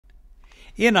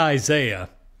In Isaiah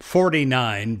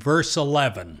 49, verse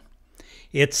 11,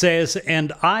 it says,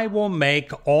 "And I will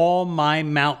make all my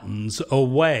mountains a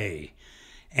way,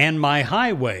 and my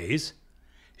highways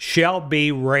shall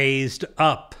be raised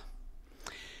up."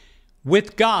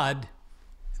 With God,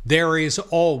 there is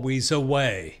always a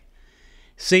way.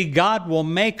 See, God will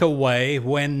make a way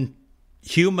when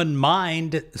human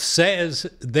mind says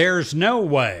there's no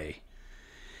way.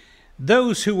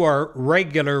 Those who are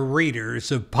regular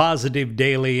readers of Positive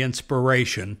Daily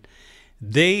Inspiration,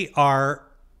 they are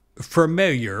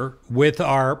familiar with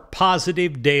our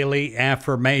Positive Daily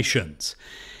Affirmations.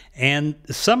 And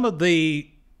some of the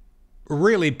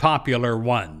really popular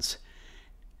ones,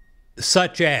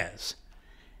 such as,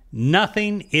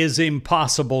 "Nothing is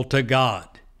impossible to God."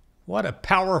 What a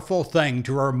powerful thing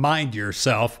to remind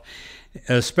yourself,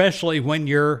 especially when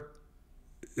you're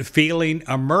feeling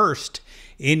immersed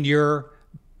in your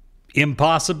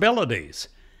impossibilities.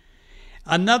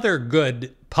 Another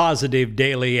good Positive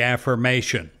Daily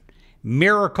Affirmation,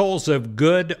 "Miracles of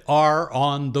good are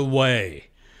on the way."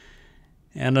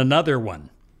 And another one,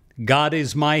 "God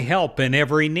is my help in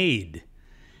every need."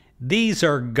 These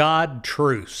are God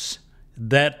truths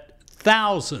that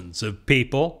thousands of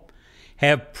people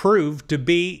have proved to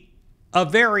be a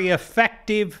very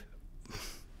effective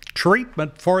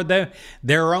treatment for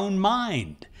their own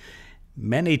mind.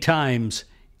 Many times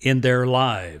in their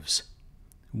lives,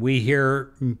 we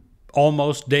hear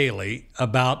almost daily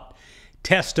about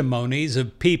testimonies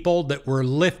of people that were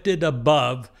lifted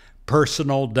above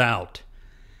personal doubt.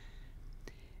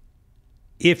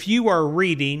 If you are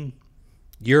reading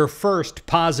your first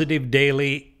Positive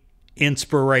Daily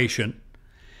Inspiration,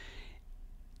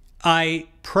 I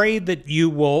pray that you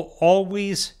will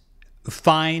always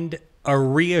find a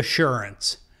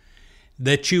reassurance,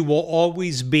 that you will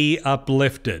always be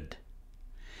uplifted,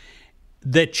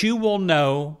 that you will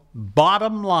know,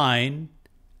 bottom line,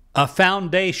 a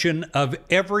foundation of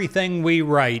everything we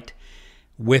write,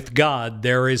 with God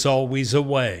there is always a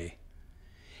way.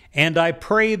 And I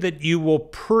pray that you will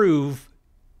prove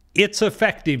its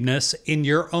effectiveness in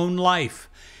your own life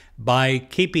by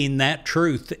keeping that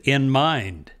truth in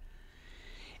mind.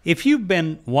 If you've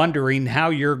been wondering how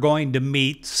you're going to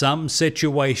meet some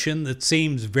situation that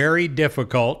seems very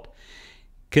difficult,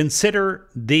 consider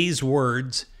these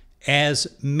words as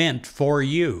meant for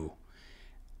you.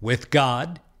 With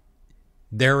God,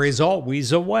 there is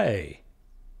always a way.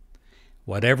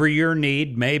 Whatever your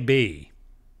need may be,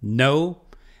 know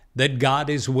that God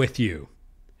is with you,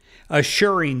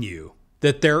 assuring you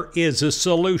that there is a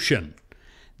solution,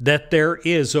 that there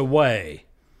is a way,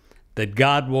 that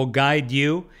God will guide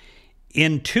you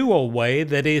into a way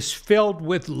that is filled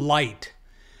with light,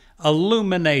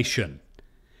 illumination,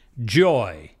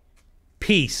 joy,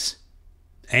 peace,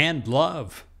 and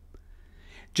love.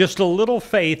 Just a little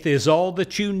faith is all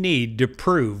that you need to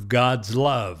prove God's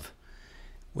love.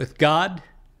 With God,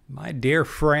 my dear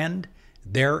friend,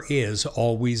 there is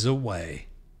always a way.